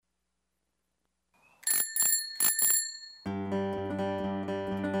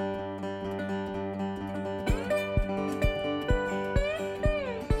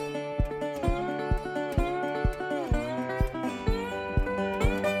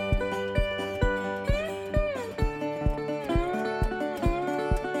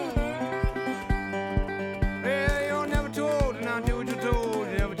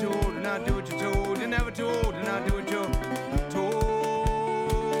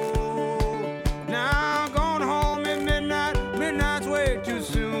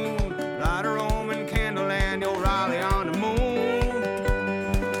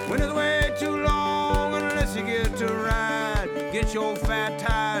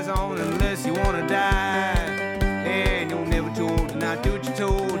on unless you wanna die. And you're never too old to not do what you're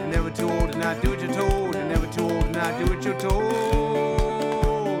told. You're never too old to not do what you're told. You're never too old to not do what you're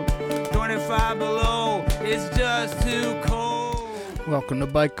told. 25 below, it's just too cold. Welcome to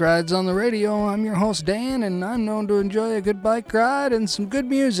Bike Rides on the Radio. I'm your host, Dan, and I'm known to enjoy a good bike ride and some good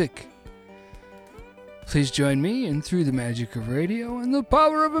music. Please join me in Through the Magic of Radio and the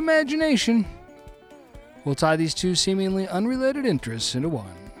Power of Imagination. We'll tie these two seemingly unrelated interests into one.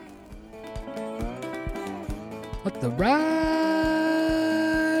 Let the ride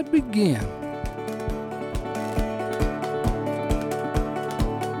begin.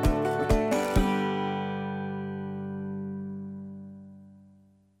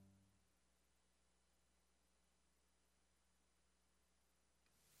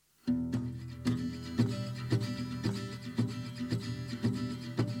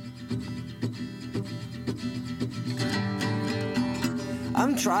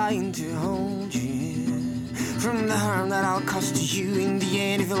 I'm trying to hold you from the harm that I'll cause to you in the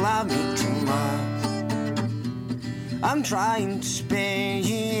end if you love me too much. I'm trying to spare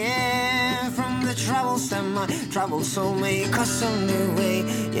you, yeah, from the troubles that my troubled soul may cause on the way.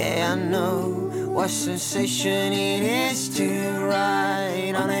 Yeah, I know what sensation it is to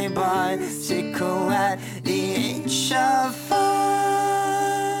ride on a bicycle at the age of 5.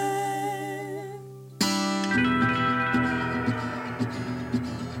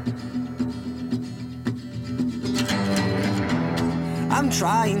 I'm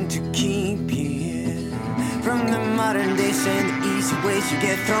trying to keep you here from the modern days and the easy ways you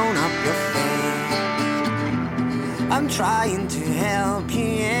get thrown up your face. I'm trying to help you,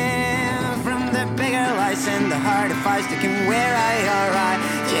 yeah, from the bigger lies and the harder fights that can wear out your eye.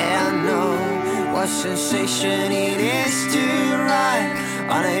 Yeah, I know what sensation it is to ride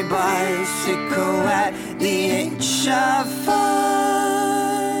on a bicycle at the age of 5.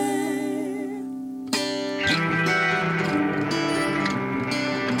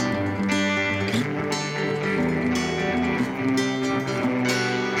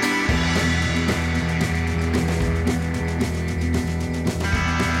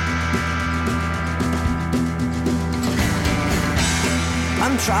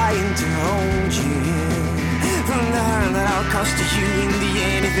 Trying to hold you from the harm that I'll cause to you in the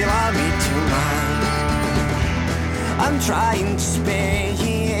end if you love me too much. I'm trying to spare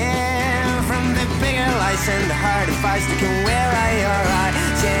you, yeah, from the bigger lies and the harder fights that can wear out your eyes.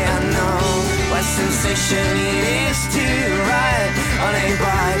 Yeah, I know what sensation it is to ride on a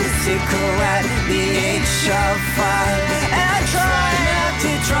bicycle at the age of 5. And I try not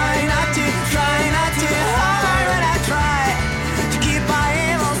to, try not to, try not to hard, but I try to keep my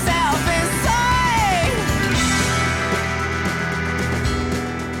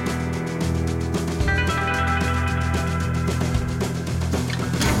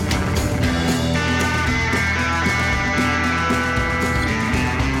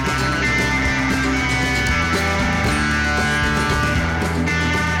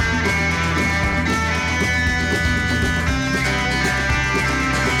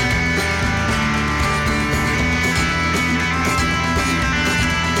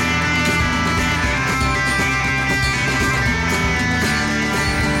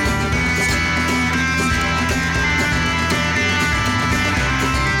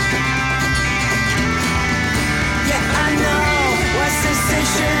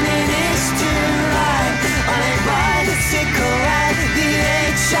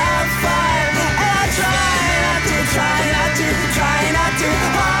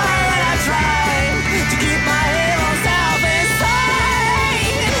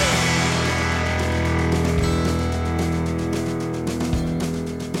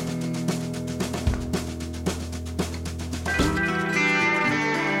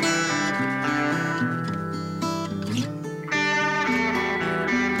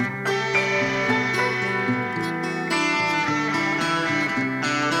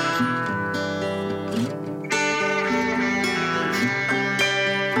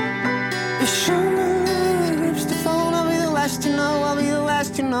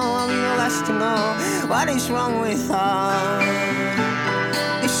what is wrong with us?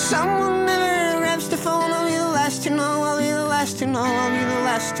 If someone never grabs the phone, I'll be the last to know, I'll be the last to know, I'll be the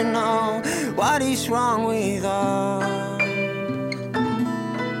last to know what is wrong with us.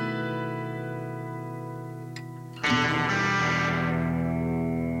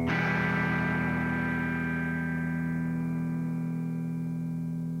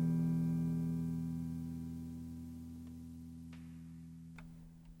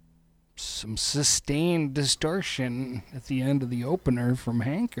 Some sustained distortion at the end of the opener from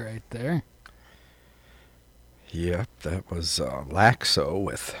Hank right there. Yep, that was Laxo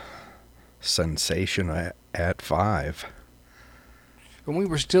with Sensation at 5. And we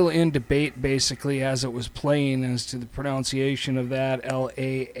were still in debate, basically, as it was playing, as to the pronunciation of that,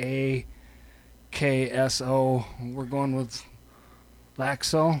 Laakso. We're going with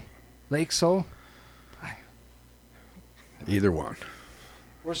Laakso? Either one.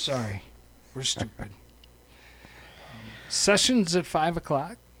 We're sorry. We're stupid. Sessions at 5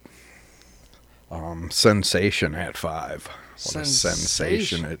 o'clock? Sensation at 5. What a Sensation.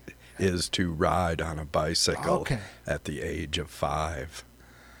 sensation it is to ride on a bicycle Okay. at the age of 5.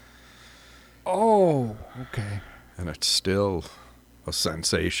 Oh, okay. And it's still a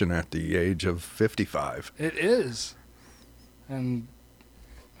sensation at the age of 55. It is. And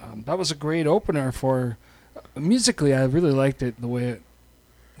that was a great opener for... musically, I really liked it, the way it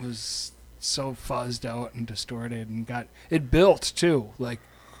was so fuzzed out and distorted and got... It built, too. Like...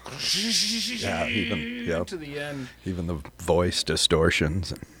 Yeah, even to the end. Even the voice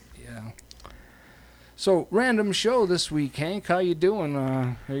distortions. Yeah. So, random show this week, Hank. How you doing?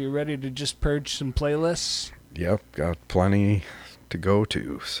 Are you ready to just purge some playlists? Yep, got plenty to go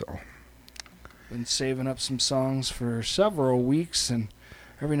to, so... Been saving up some songs for several weeks, and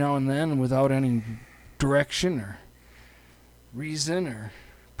every now and then, without any direction or reason or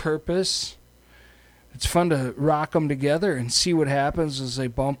purpose, it's fun to rock them together and see what happens as they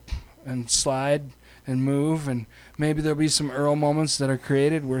bump and slide and move, and maybe there'll be some Earl moments that are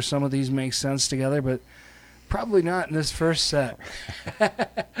created where some of these make sense together, but probably not in this first set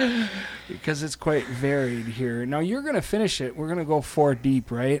because it's quite varied here. Now, you're going to finish it. We're going to go 4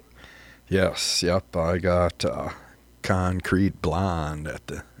 deep, right? Yes, yep, I got Concrete Blonde at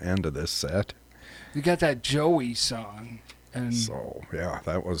the end of this set. You got that Joey song. And So, yeah,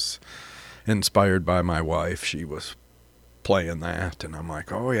 that was inspired by my wife. She was playing that, and I'm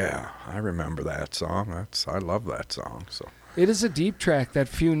like, oh, yeah, I remember that song. I love that song. So it is a deep track that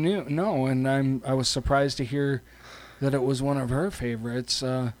few know, and I was surprised to hear that it was one of her favorites.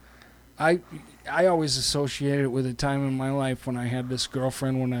 I always associated it with a time in my life when I had this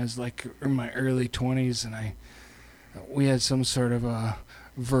girlfriend when I was like in my early 20s, and we had some sort of a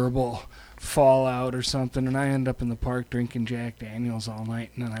verbal fallout or something, and I ended up in the park drinking Jack Daniels all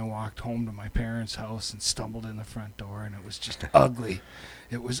night, and then I walked home to my parents' house and stumbled in the front door, and it was just ugly.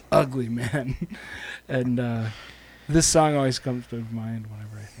 It was ugly, man. And this song always comes to mind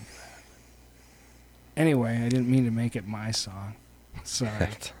whenever I think of that. Anyway, I didn't mean to make it my song. Sorry.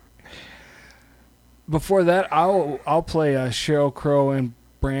 Before that, I'll play Sheryl Crow and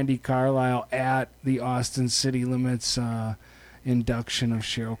Brandi Carlile at the Austin City Limits induction of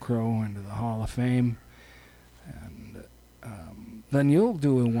Sheryl Crow into the Hall of Fame. And then you'll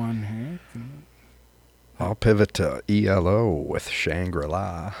do a one, Hank. I'll pivot to ELO with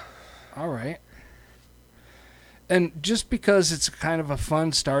Shangri-La. All right. And just because it's kind of a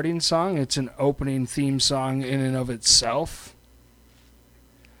fun starting song, it's an opening theme song in and of itself.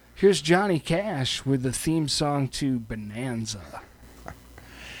 Here's Johnny Cash with the theme song to Bonanza.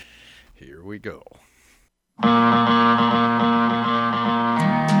 Here we go.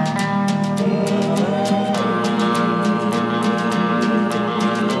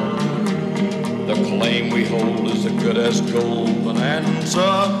 The claim we hold is as good as gold,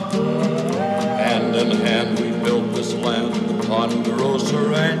 Bonanza. Hand in hand we built this land, the Ponderosa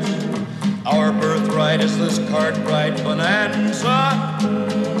Ranch. Our birthright is this Cartwright Bonanza.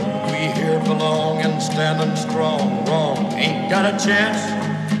 We here belong and standing strong. Wrong ain't got a chance.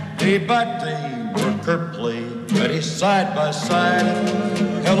 Day by day, worker play, ready side by side.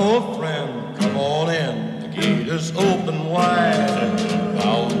 Hello, friend, come on in. The gate is open wide.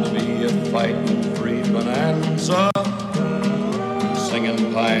 Bound to be a fighting free Bonanza.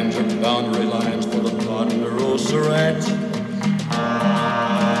 Singing pines are boundary lines for the Ponderosa Ranch.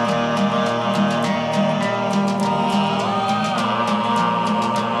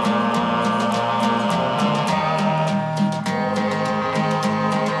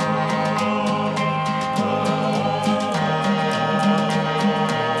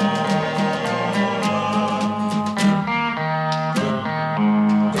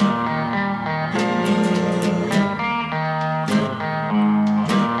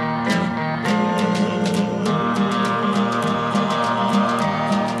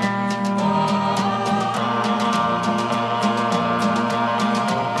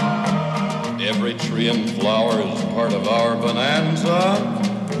 Every tree and flower is part of our Bonanza.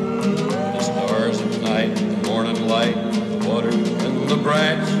 The stars at night, the morning light, the water and the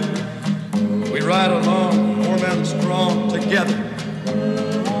branch. We ride along, 4 men strong together.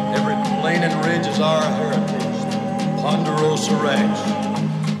 Every plain and ridge is our heritage, Ponderosa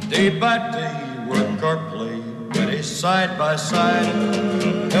Ranch. Day by day, work our play, ready side by side.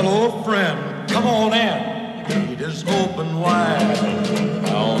 Hello, friend,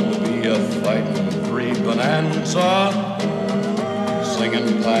 Bonanza.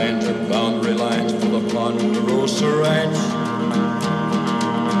 Singing pines or boundary lines for the Ponderosa Ranch.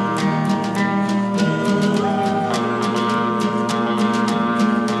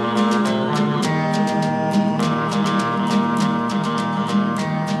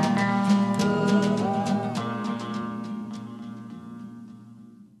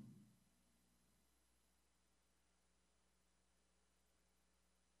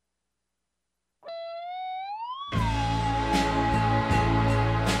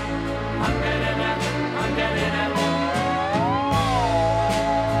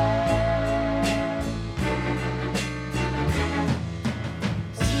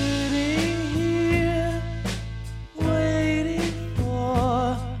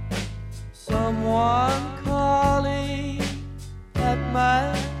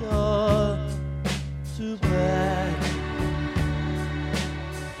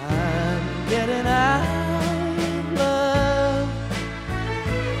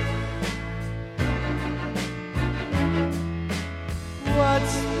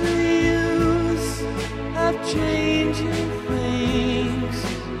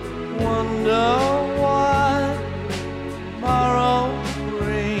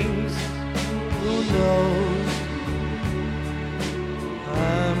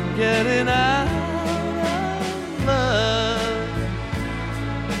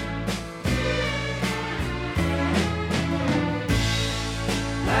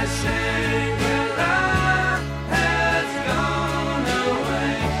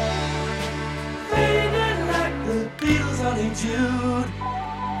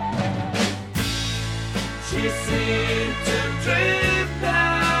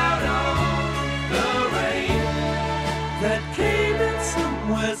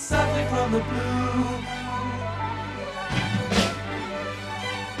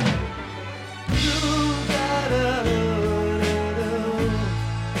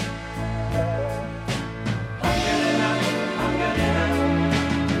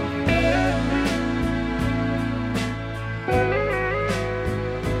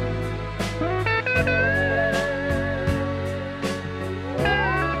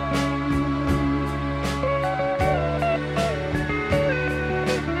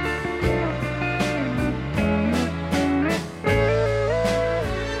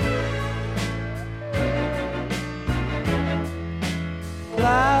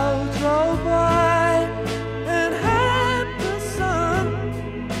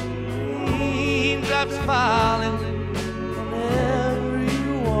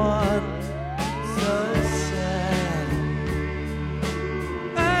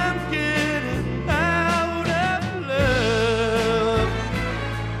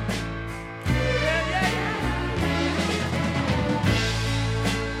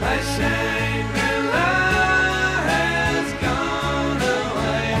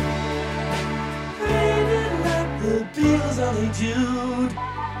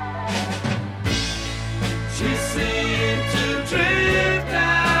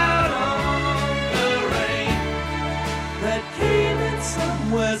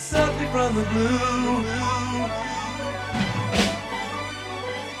 From the blue.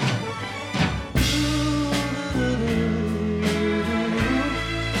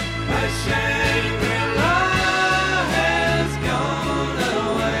 My Shangri-La has gone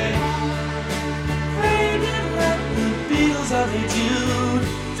away, faded like the Beatles on a June.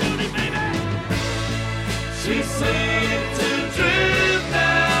 Judy, baby. She seemed to drift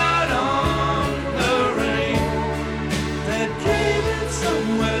out on the rain that came in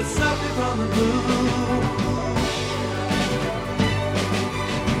somewhere softly from the blue.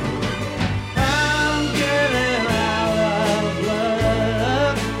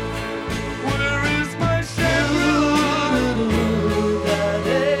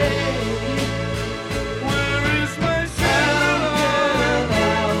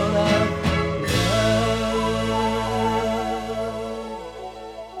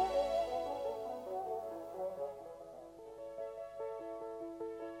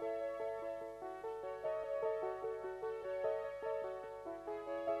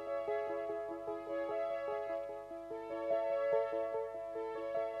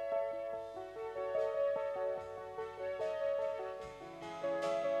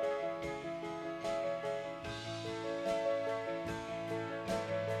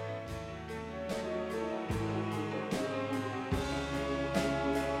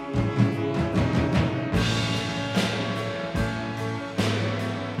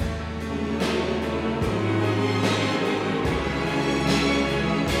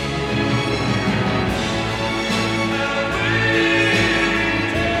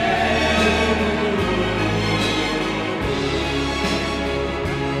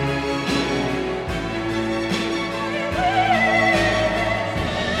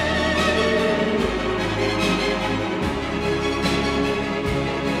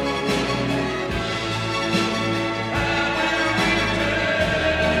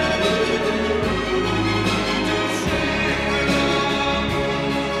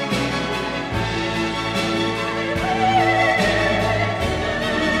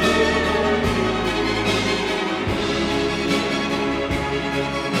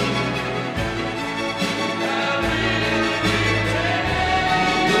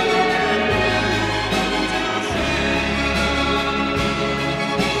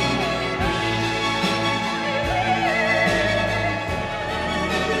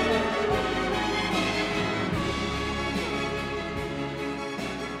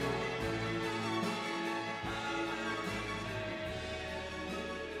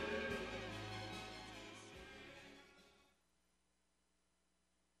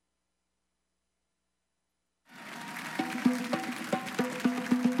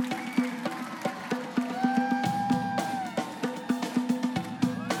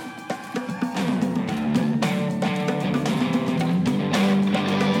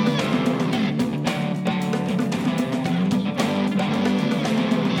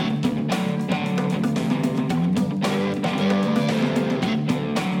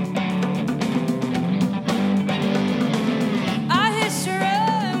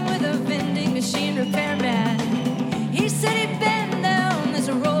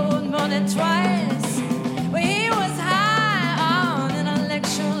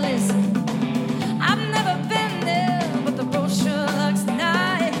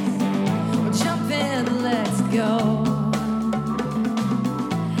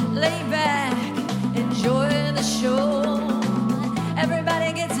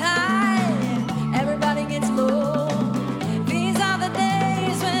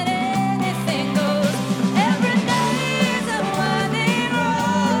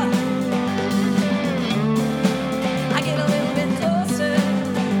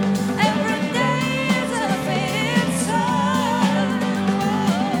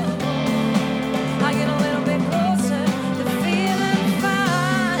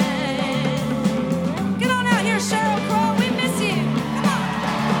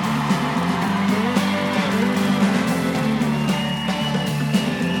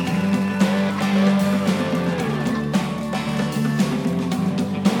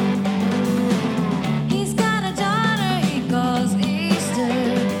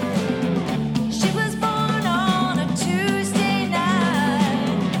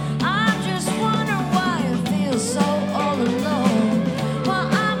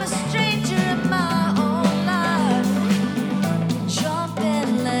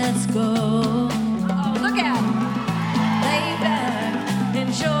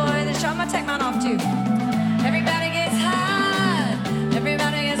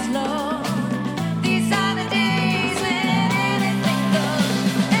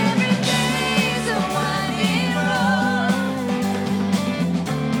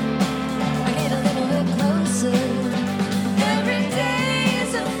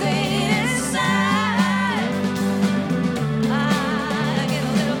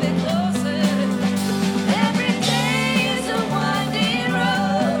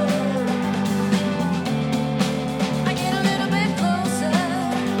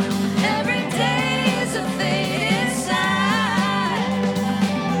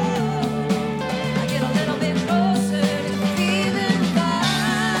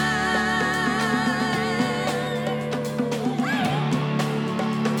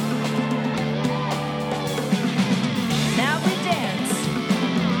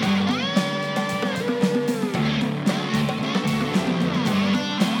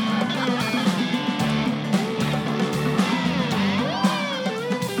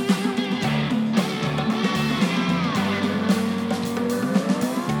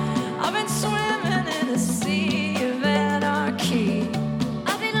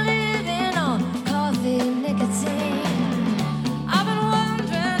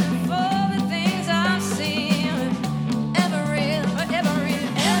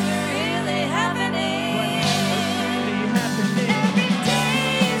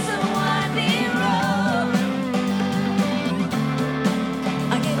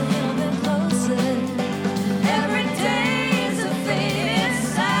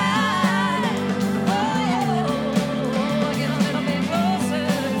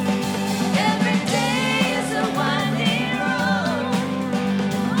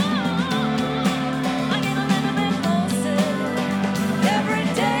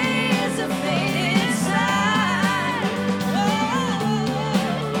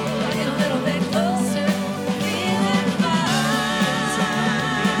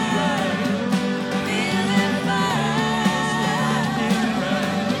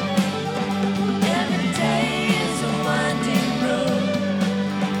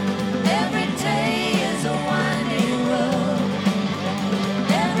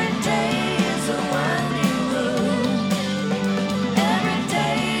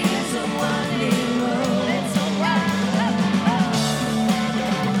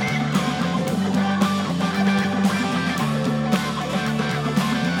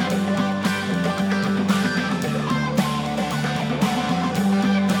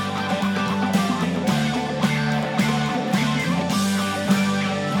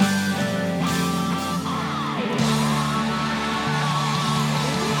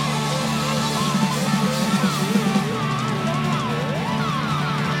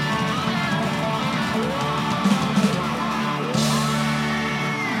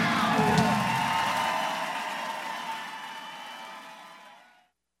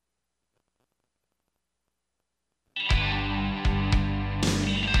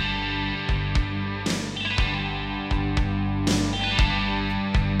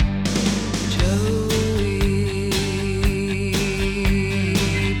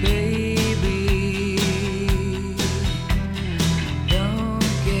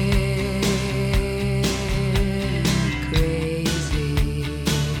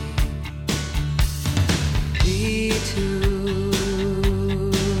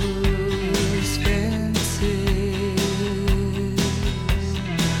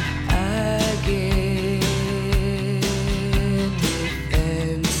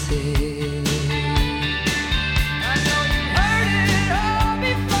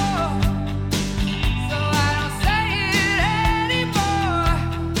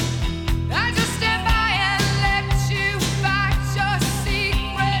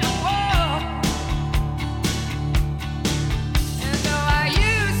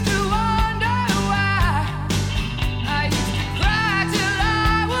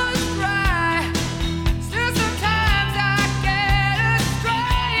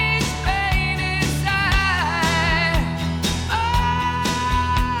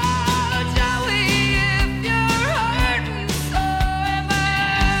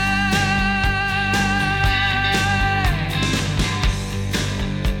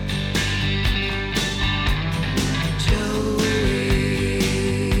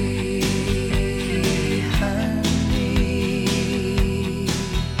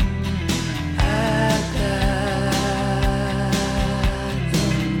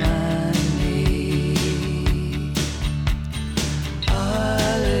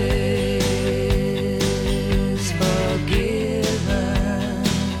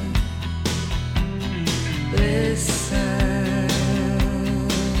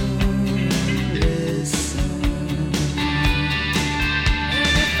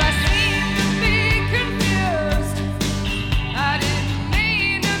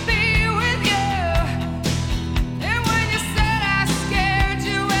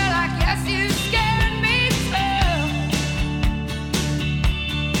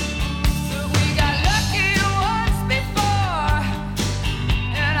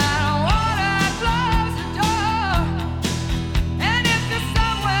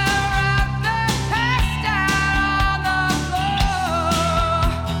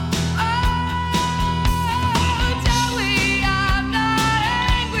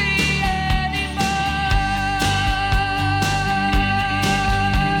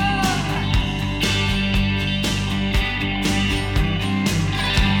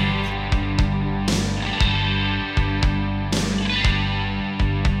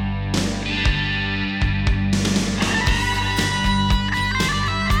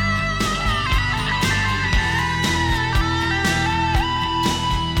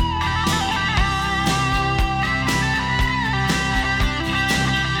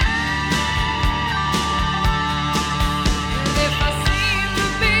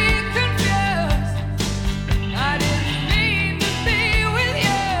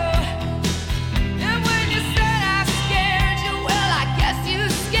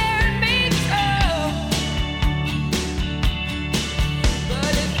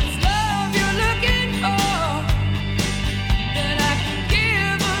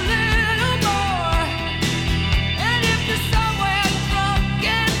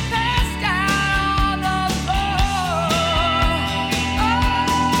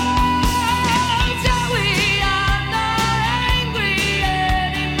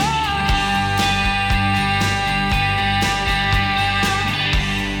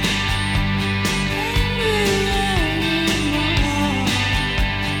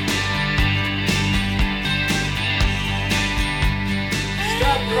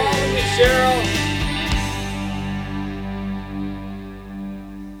 Cheryl.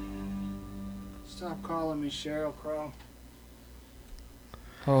 Stop calling me Cheryl Crow.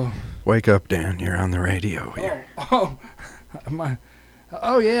 Oh. Wake up, Dan. You're on the radio here. Oh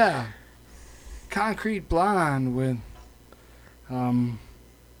yeah. Concrete Blonde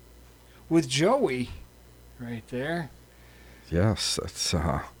with Joey right there. Yes, that's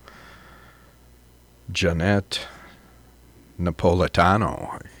Jeanette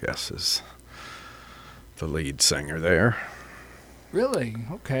Napolitano, I guess, is the lead singer there. Really?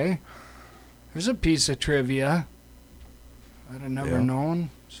 Okay. There's a piece of trivia I'd have never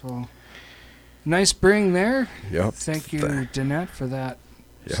known. So, nice bring there. Yep. Thank you, Danette, for that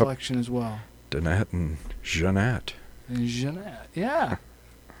selection as well. Danette and Jeanette. And Jeanette, yeah.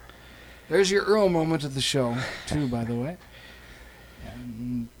 There's your Earl moment of the show, too, by the way.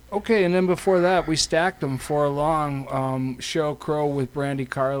 Okay, and then before that, we stacked them for a long Sheryl Crow with Brandi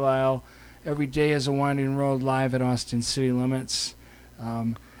Carlile. Every Day is a Winding Road live at Austin City Limits.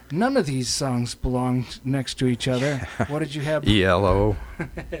 None of these songs belong next to each other. What did you have? ELO,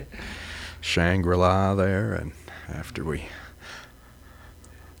 Shangri-La there, and after we...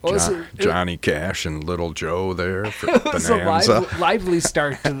 Johnny Cash and Little Joe there for it was Bonanza. a lively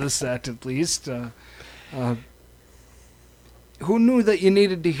start to the set, at least. Who knew that you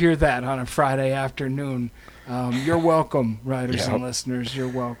needed to hear that on a Friday afternoon? You're welcome, writers and listeners. You're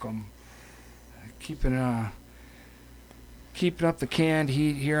welcome. Keeping up the canned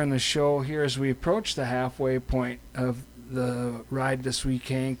heat here on the show here as we approach the halfway point of the ride this week,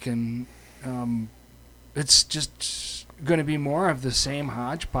 Hank, and it's just going to be more of the same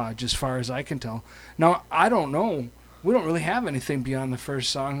hodgepodge as far as I can tell. Now, I don't know. We don't really have anything beyond the first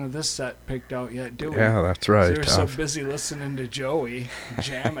song of this set picked out yet, do we? Yeah, that's right. They're so busy listening to Joey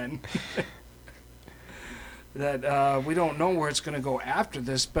jamming that we don't know where it's going to go after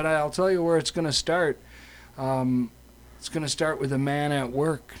this, but I'll tell you where it's going to start. It's going to start with a man at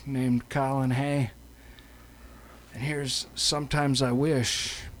work named Colin Hay. And here's Sometimes I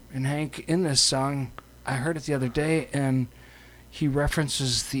Wish. And Hank, in this song, I heard it the other day, and he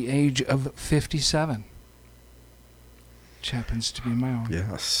references the age of 57. Which happens to be my own.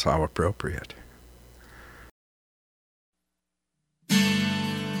 Yes, how appropriate.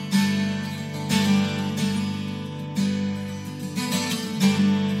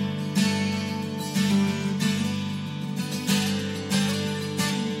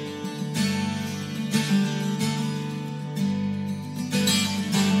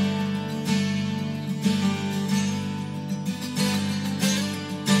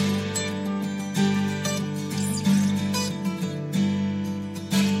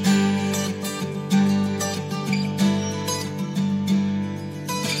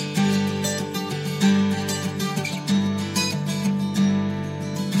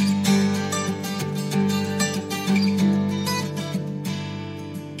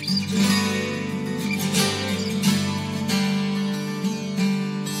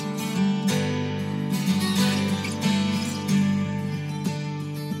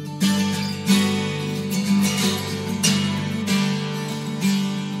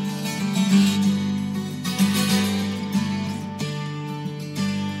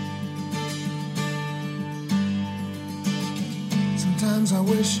 Sometimes I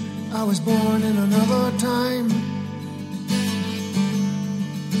wish I was born in another time,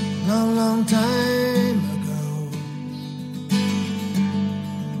 long, long time ago.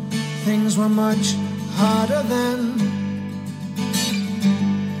 Things were much harder then,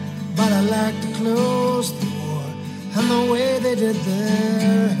 but I liked the clothes they wore and the way they did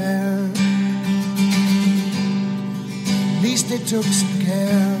their hair. At least they took some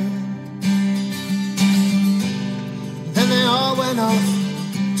care. Then they all went off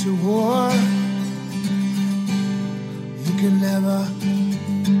to war. You can never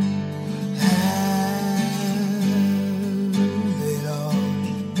have it all.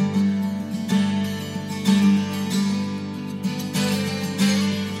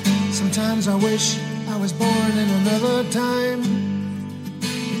 Sometimes I wish I was born in another time.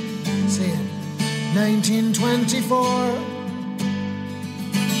 Say it, 1924.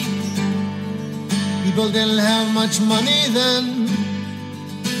 People didn't have much money then.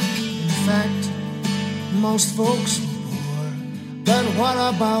 In fact, most folks were poor. But what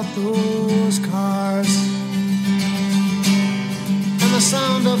about those cars? And the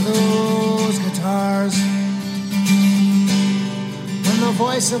sound of those guitars? And the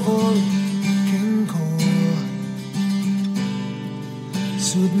voice of old King Cole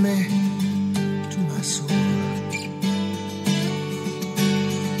soothed me to my soul.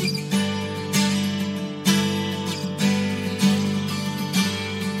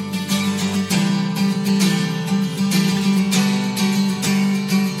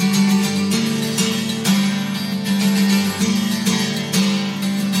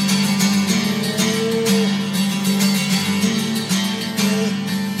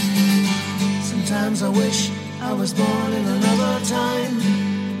 Sometimes I wish I was born in another time.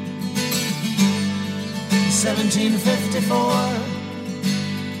 1754,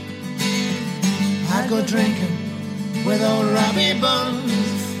 I'd go drinking with old Robbie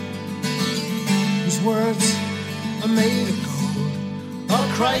Buns, whose words are made of gold.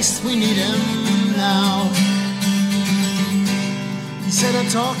 Oh Christ, we need him now. He said a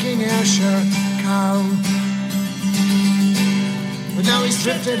talking air sure count, but now he's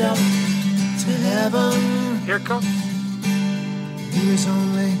drifted up to heaven. Here comes. He was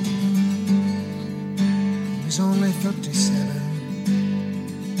only 57.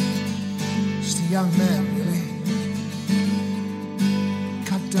 Just a young man, really.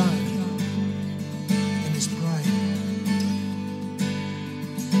 Cut down in his pride.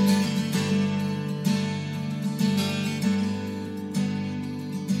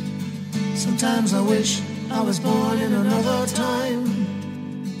 Sometimes I wish I was born in another time.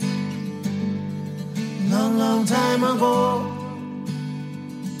 Long, long time ago.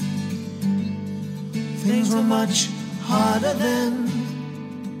 Things were much harder then,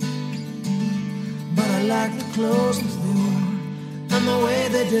 but I liked the clothes they wore and the way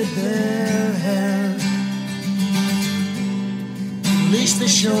they did their hair. At least they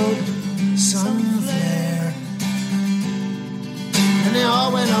showed some flair, and they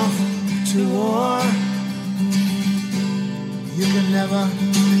all went off to war. You can never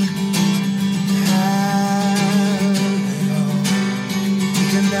have it all. You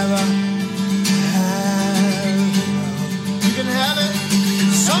can never have it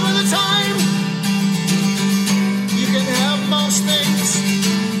some of the time. You can have most things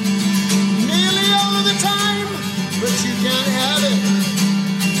nearly all of the time, but you can't have it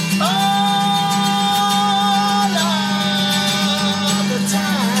all of the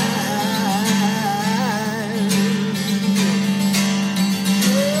time.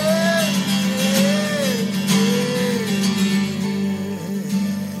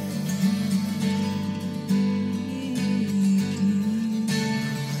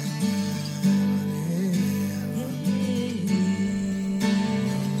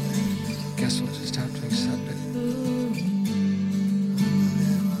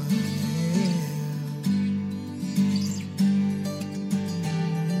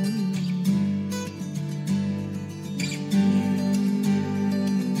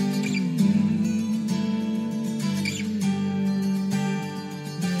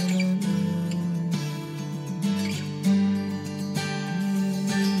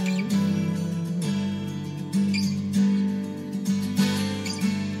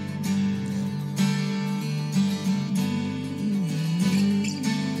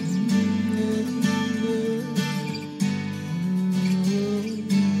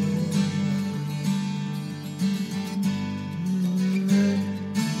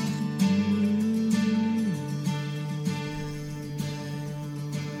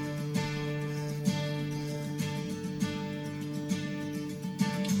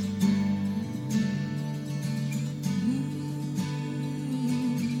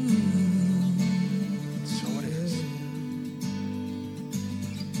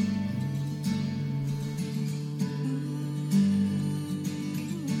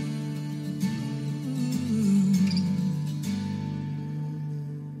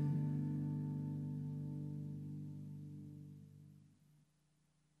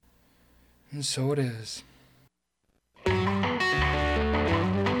 And so it is.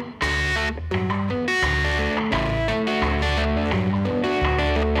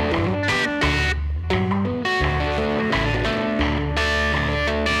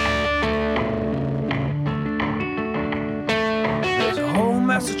 There's a whole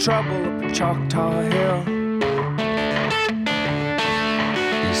mess of trouble up in Choctaw Hill.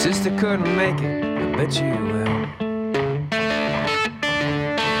 Your sister couldn't make it, I bet you will.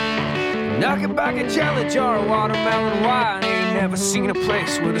 Knocking back a jelly jar of watermelon wine. Ain't never seen a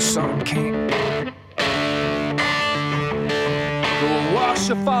place where the sun came. Go wash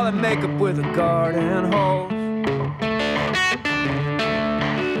your fallen makeup with a garden hose.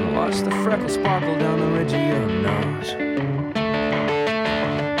 And watch the freckles sparkle down the ridge of your nose.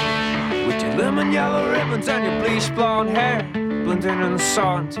 With your lemon yellow ribbons and your bleached blonde hair, blending in the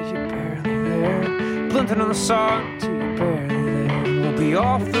sun till you're barely there. Blending in the sun till you're barely there. We'll be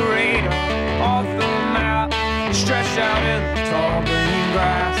off the radar, off the map, stretched out in the tall green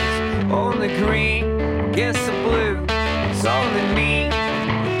grasses. Only green against the blue, it's only me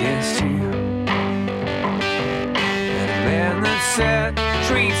against you. And a man that said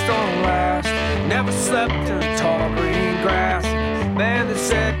trees don't last never slept in the tall green grass. Man that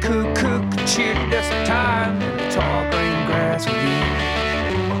said cuckoo could cheer there's some time in the tall green grass with you.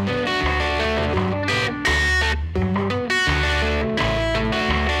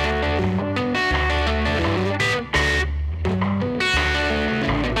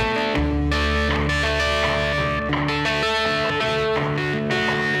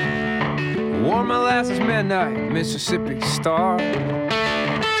 Wore my last midnight Mississippi star. Got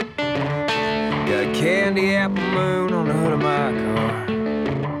a candy apple moon on the hood of my car.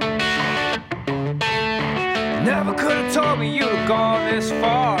 Never could have told me you'd have gone this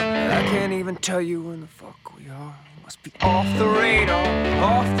far. I can't even tell you when the fuck we are. Must be off the radar,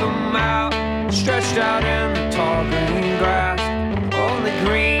 off the map, stretched out in the tall green grass. Only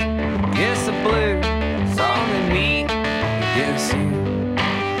green, yes the blue, it's only me, yes you.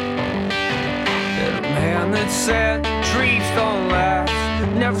 That a man that said dreams don't last,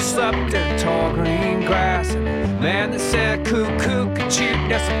 never slept in tall green grass. And a man that said cuckoo could shoot,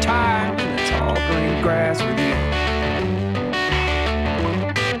 that's some time in the tall green grass with you.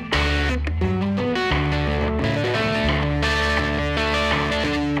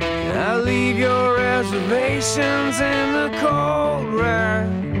 I leave your reservations in the cold red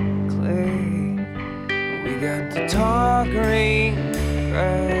clay. We got the tall green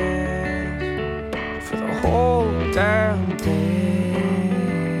grass for the whole damn day.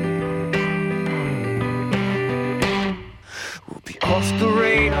 We'll be off the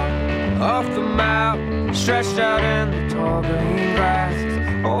radar, off the map, stretched out in the tall green grass.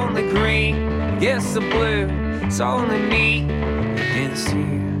 It's only green, yes the blue, it's only me against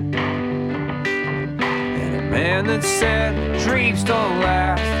you. Man that said dreams don't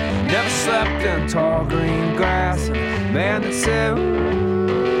last, never slept in tall green grass. Man that said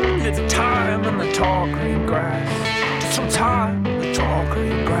it's a time in the tall green grass. Just some time in the tall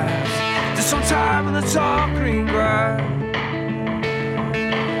green grass. Just some time in the tall green grass.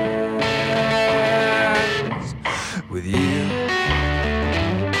 With you.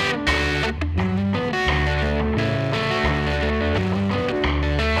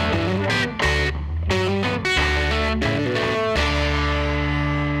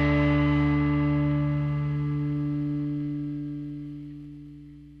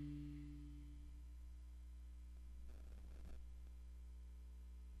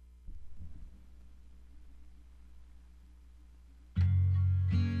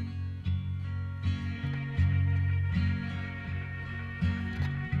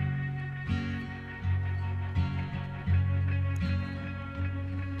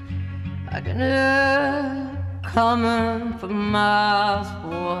 I can hear coming from miles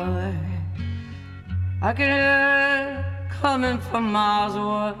away. I can hear coming from miles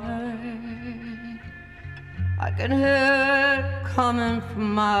away. I can hear coming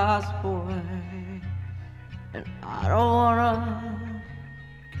from miles away. And I don't wanna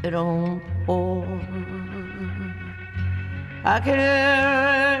get on board. I can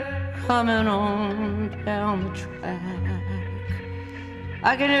hear it coming on down the track.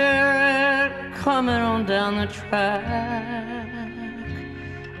 I can hear it coming on down the track.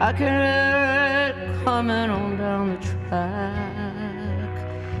 I can hear it coming on down the track.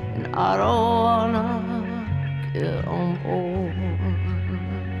 And I don't wanna get on board.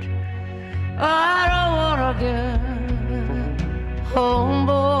 I don't wanna get on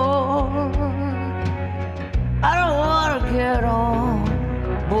board. I don't wanna get on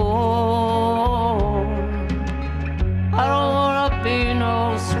board. I don't wanna be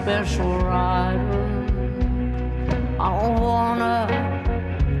no special rider. I don't wanna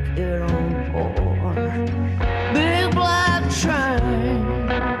get on board. Big black train,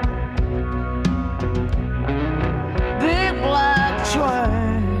 big black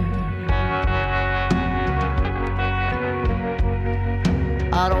train.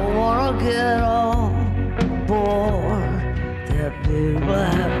 I don't wanna get on board that big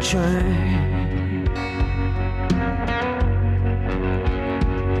black train.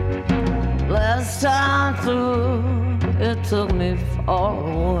 Last time through, it took me far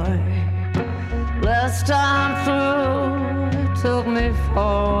away. Last time through, it took me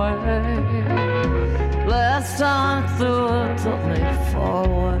far away. Last time through, it took me far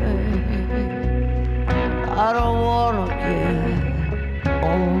away. I don't wanna get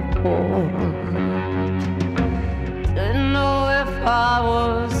on board. Didn't know if I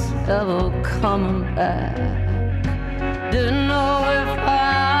was ever coming back. Didn't know if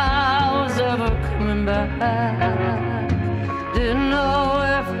I was ever coming back. Didn't know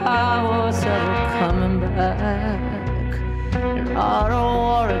if I was ever coming back. And I don't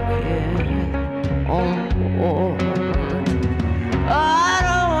wanna get on board. I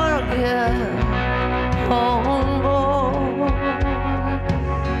don't wanna get on board.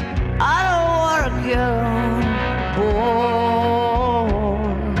 I don't wanna get on board.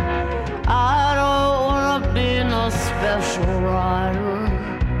 I don't wanna be no special rider.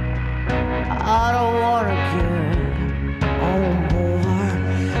 I don't wanna get on board.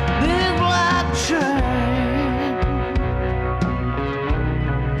 Big black train,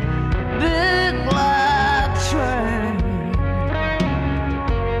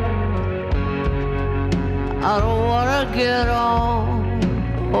 get on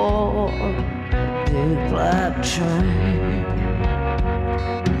board big black train.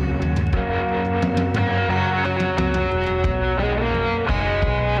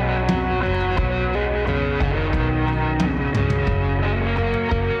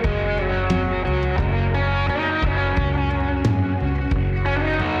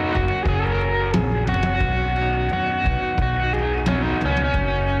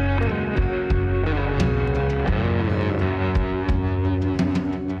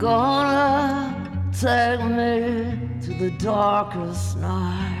 Gonna take me to the darkest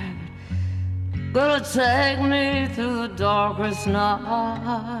night. Gonna take me through the darkest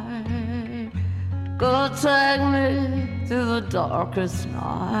night. Gonna take me through the darkest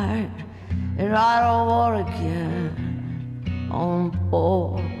night. And I don't wanna get on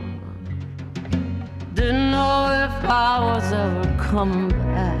board. Didn't know if I was ever coming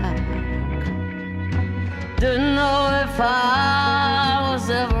back. Didn't know if I was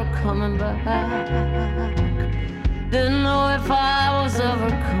ever coming back. Didn't know if I was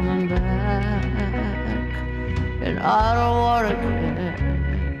ever coming back. And I don't wanna get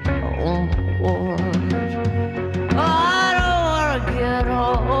on board. I don't wanna get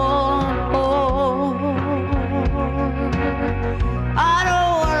on board. I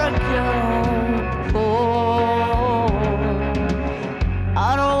don't wanna get on board. I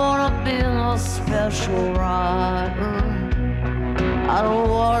don't wanna be no special rider. I don't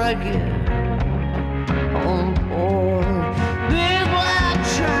wanna get on board big black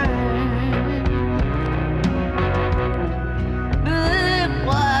train, big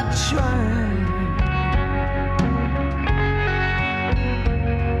black train.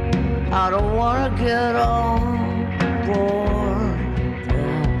 I don't wanna get on board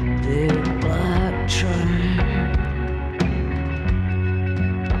that big black train.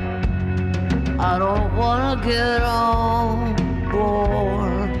 I don't wanna get on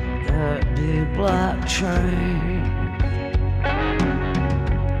board that big black train.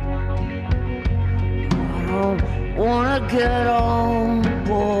 I don't wanna get on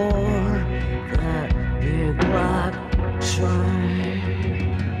board that big black train.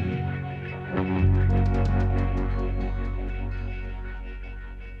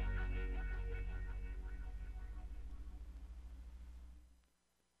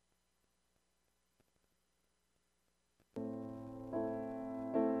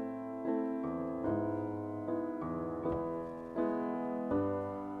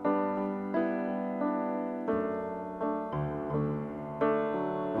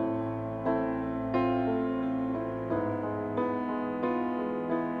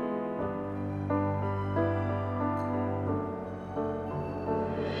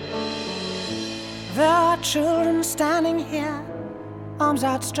 There are children standing here, arms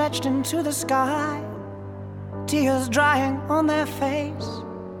outstretched into the sky, tears drying on their face.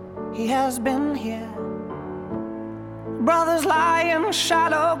 He has been here. Brothers lie in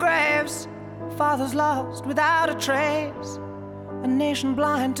shallow graves, fathers lost without a trace, a nation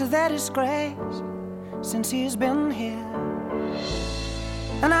blind to their disgrace since he's been here.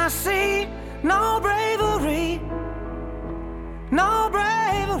 And I see no bravery, no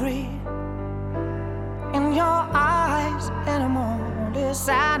bravery in your eyes anymore, only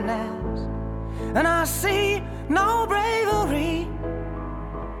sadness. And I see no bravery,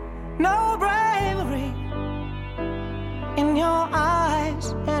 no bravery in your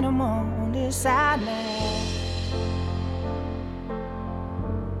eyes anymore, only sadness,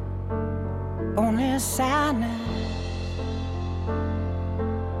 only sadness.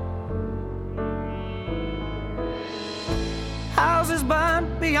 Houses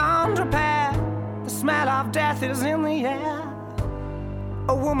burned beyond repair, the smell of death is in the air.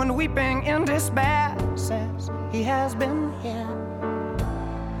 A woman weeping in despair says he has been here.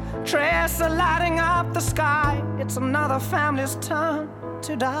 Trails are lighting up the sky, it's another family's turn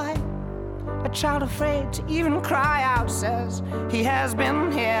to die. A child afraid to even cry out says he has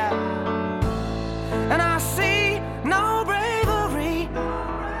been here. And I see no bravery,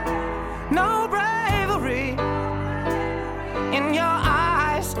 no bravery in your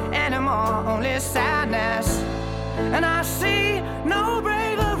eyes anymore, only sadness. And I see no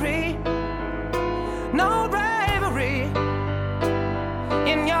bravery, no bravery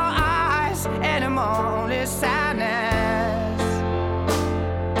in your eyes anymore, only sadness.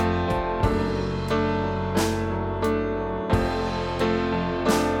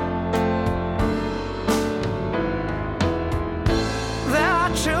 There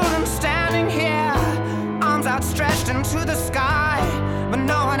are children standing here, arms outstretched into the sky, but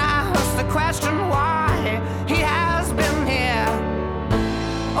no one asks the question why he has been here.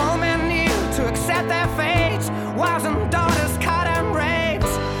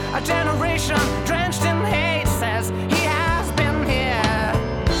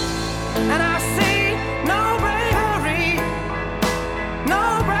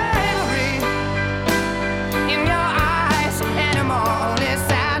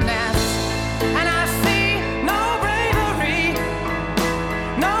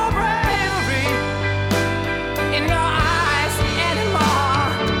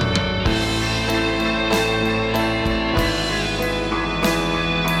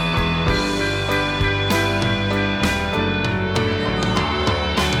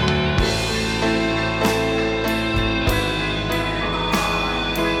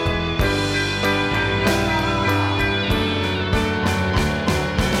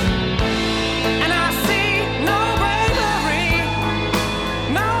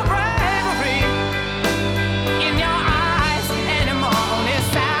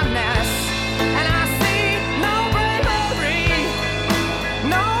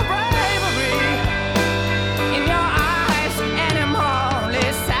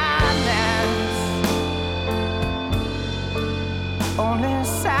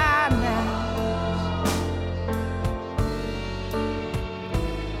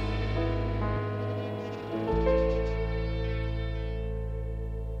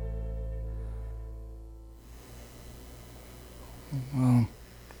 Well,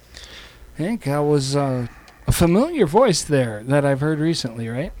 Hank, that was a familiar voice there that I've heard recently,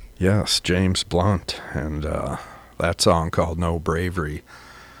 right? Yes, James Blunt, and that song called No Bravery,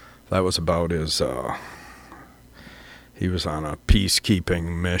 that was about his, he was on a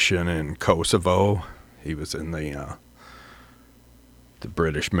peacekeeping mission in Kosovo. He was in the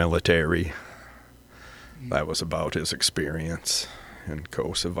British military. That was about his experience in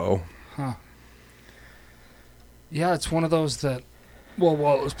Kosovo. Huh. Yeah, it's one of those that, well,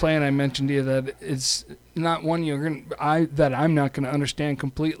 while it was playing, I mentioned to you that it's not one that I'm not gonna understand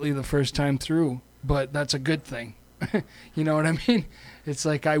completely the first time through, but that's a good thing. You know what I mean? It's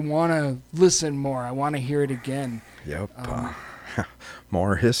like I want to listen more. I want to hear it again. Yep.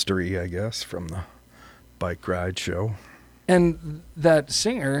 More history, I guess, from the bike ride show. And that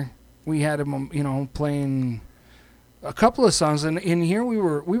singer, we had him, playing a couple of songs, and in here we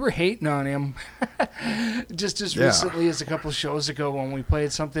were hating on him just as recently as a couple of shows ago when we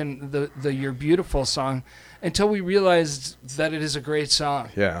played something, the You're Beautiful song, until we realized that it is a great song.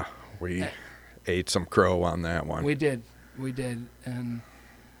 Yeah, we ate some crow on that one. We did, and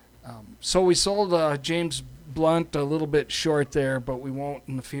so we sold James Blunt a little bit short there, but we won't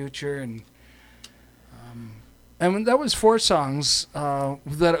in the future, and that was 4 songs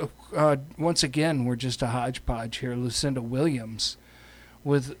that, once again, were just a hodgepodge here. Lucinda Williams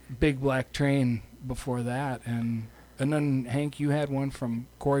with Big Black Train before that. And then, Hank, you had one from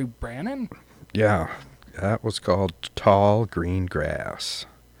Corey Brannon? Yeah, that was called Tall Green Grass.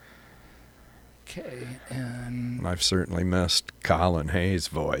 Okay, and I've certainly missed Colin Hayes'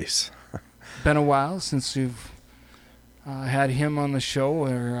 voice. Been a while since you've had him on the show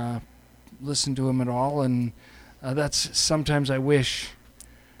or listened to him at all, and that's sometimes I wish.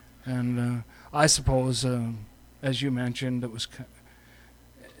 And I suppose, as you mentioned, it was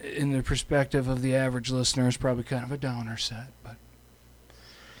in the perspective of the average listener, it's probably kind of a downer set, but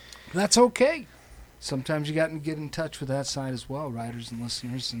that's okay. Sometimes you got to get in touch with that side as well, riders and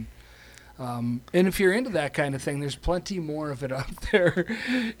listeners. And if you're into that kind of thing, there's plenty more of it out there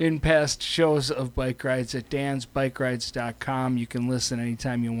in past shows of bike rides at dansbikerides.com. You can listen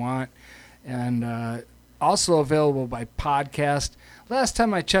anytime you want. And also available by podcast. Last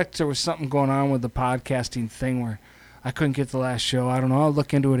time I checked, there was something going on with the podcasting thing where I couldn't get the last show. I don't know. I'll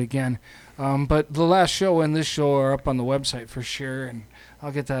look into it again. But the last show and this show are up on the website for sure, and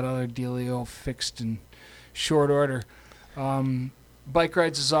I'll get that other dealio fixed in short order. Bike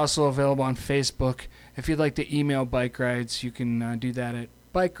Rides is also available on Facebook. If you'd like to email Bike Rides, you can do that at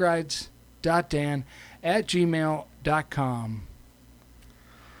bikerides.dan@gmail.com.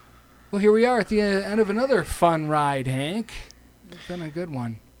 Well, here we are at the end of another fun ride, Hank. It's been a good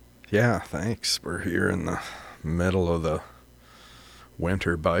one. Yeah, thanks. We're here in the middle of the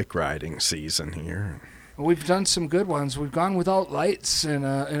winter bike riding season here. We've done some good ones. We've gone without lights in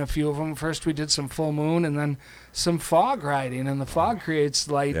a few of them. First we did some full moon and then some fog riding, and the fog creates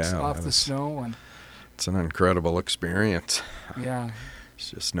lights off the snow. And it's an incredible experience. Yeah.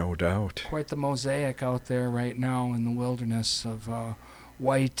 It's just no doubt. Quite the mosaic out there right now in the wilderness of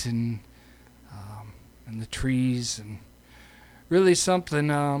white and the trees, and really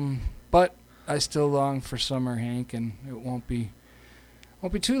something. But I still long for summer, Hank, and it won't be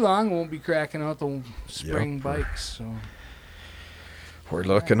too long. Won't be cracking out the spring bikes. So we're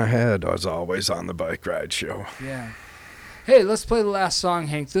looking ahead, as always, on the Bike Ride Show. Yeah. Hey, let's play the last song,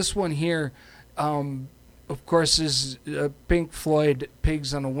 Hank. This one here, of course, is Pink Floyd,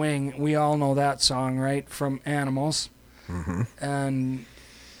 "Pigs on a Wing." We all know that song, right, from Animals. Mm-hmm.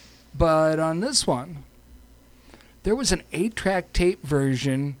 But on this one, there was an 8-track tape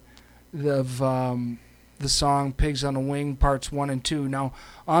version of the song "Pigs on a Wing" parts 1 and 2. Now,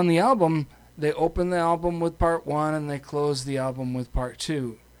 on the album, they opened the album with part 1 and they closed the album with part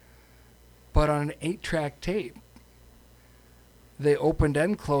 2. But on an 8-track tape, they opened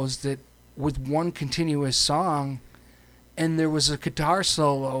and closed it with one continuous song, and there was a guitar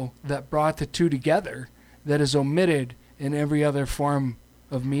solo that brought the two together that is omitted in every other form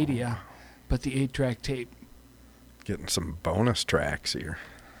of media but the 8-track tape. Getting some bonus tracks here.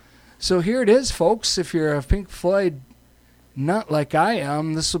 So here it is, folks. If you're a Pink Floyd nut like I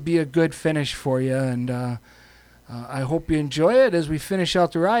am, this will be a good finish for you, and I hope you enjoy it as we finish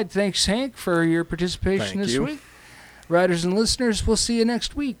out the ride. Thanks, Hank, for your participation this week. Riders and listeners, we'll see you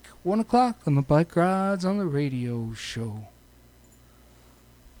next week, 1 o'clock on the Bike Rides on the Radio show.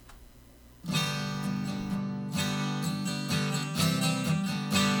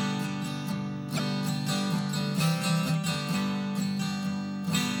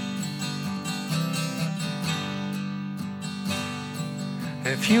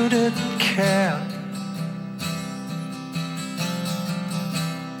 If you didn't care,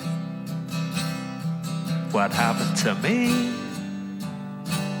 what happened to me.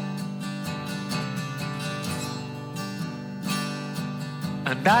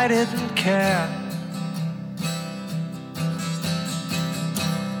 And I didn't care.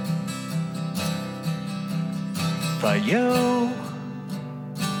 For you.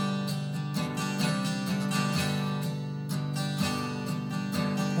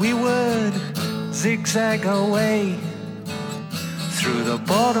 We would zigzag away through the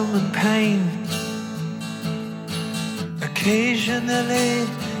boredom and pain, occasionally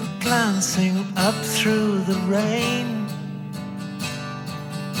glancing up through the rain,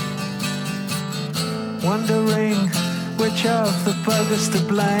 wondering which of the buggers to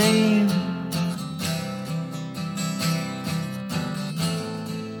blame.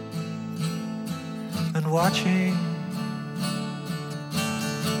 And watching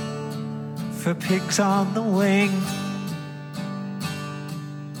for pigs on the wing.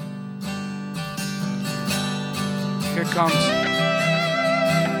 Here it comes.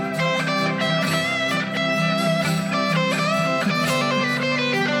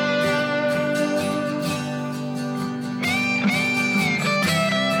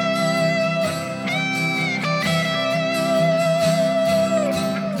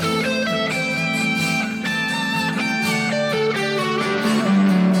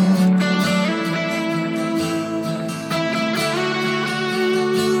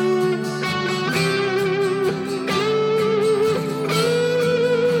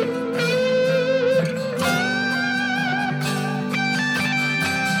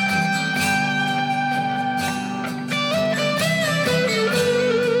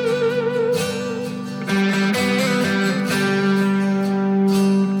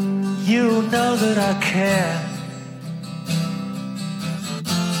 Care.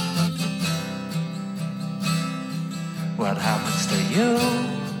 What happens to you?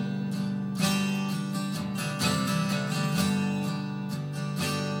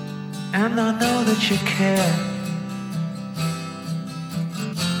 And I know that you care.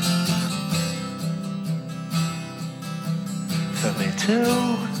 For me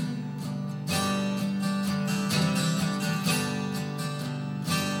too.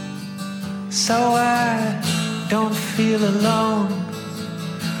 So I don't feel alone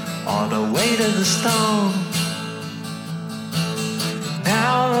or the weight of the stone.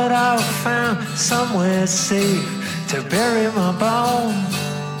 Now that I've found somewhere safe to bury my bones.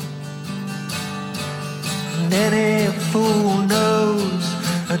 And any fool knows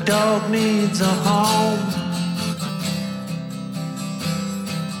a dog needs a home.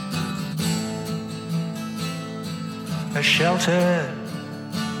 A shelter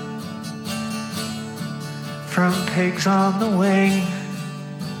from pigs on the wing.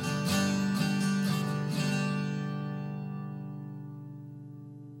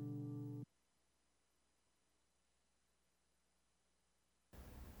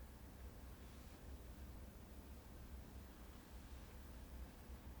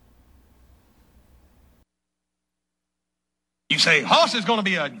 You say, horse is going to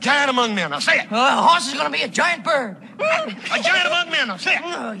be a giant among men. Now say it. Horse is going to be a giant bird. A giant among men. Now say it.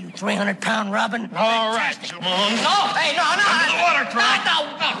 Oh, you 300-pound Robin. All right, come on. No, hey, no. Under the water, Trot.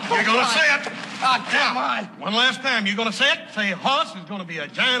 No. You're going to say it. Oh, come on. One last time. You're going to say it. Say, horse is going to be a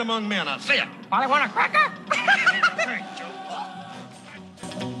giant among men. Now say it. I want a cracker.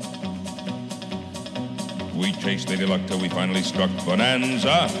 We chased Lady Luck till we finally struck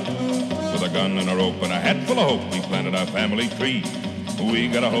Bonanza. With a gun and a rope and a hat full of hope, we planted our family tree. We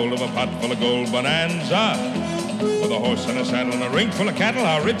got a hold of a pot full of gold Bonanza. With a horse and a saddle and a ring full of cattle,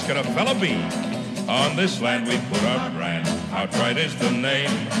 how rich could a fella be? On this land we put our brand, outright is the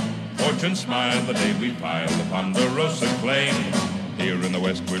name. Fortune smiled the day we filed the Ponderosa claim. Here in the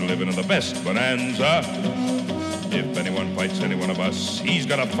West we're living in the best Bonanza. If anyone fights any one of us, he's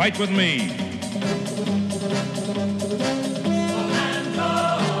gonna fight with me.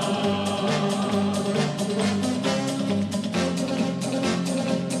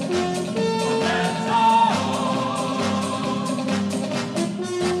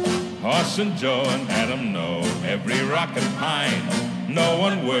 Hoss and Joe and Adam know every rock and pine. No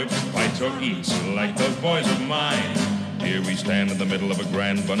one works, fights, or eats like those boys of mine. Here we stand in the middle of a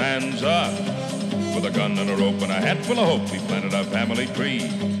grand bonanza. With a gun and a rope and a hat full of hope, we planted our family tree.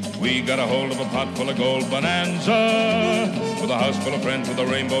 We got a hold of a pot full of gold Bonanza. With a house full of friends with a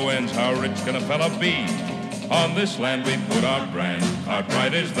rainbow ends, how rich can a fella be? On this land we put our brand, our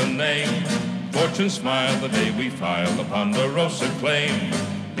pride is the name. Fortune smiled the day we filed the Ponderosa claim.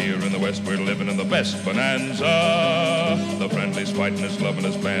 Here in the West we're living in the best Bonanza. The friendliest, fightingest,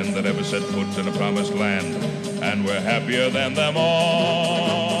 lovingest band that ever set foot in a promised land. And we're happier than them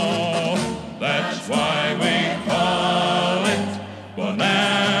all. That's why we call it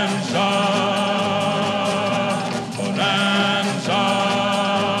Bonanza. Bonanza.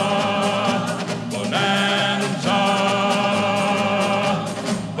 Bonanza.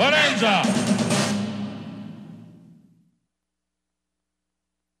 Bonanza.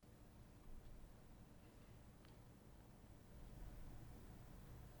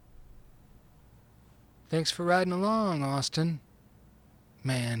 Thanks for riding along, Austin,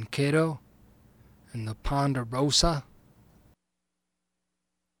 Mankato, and the Ponderosa.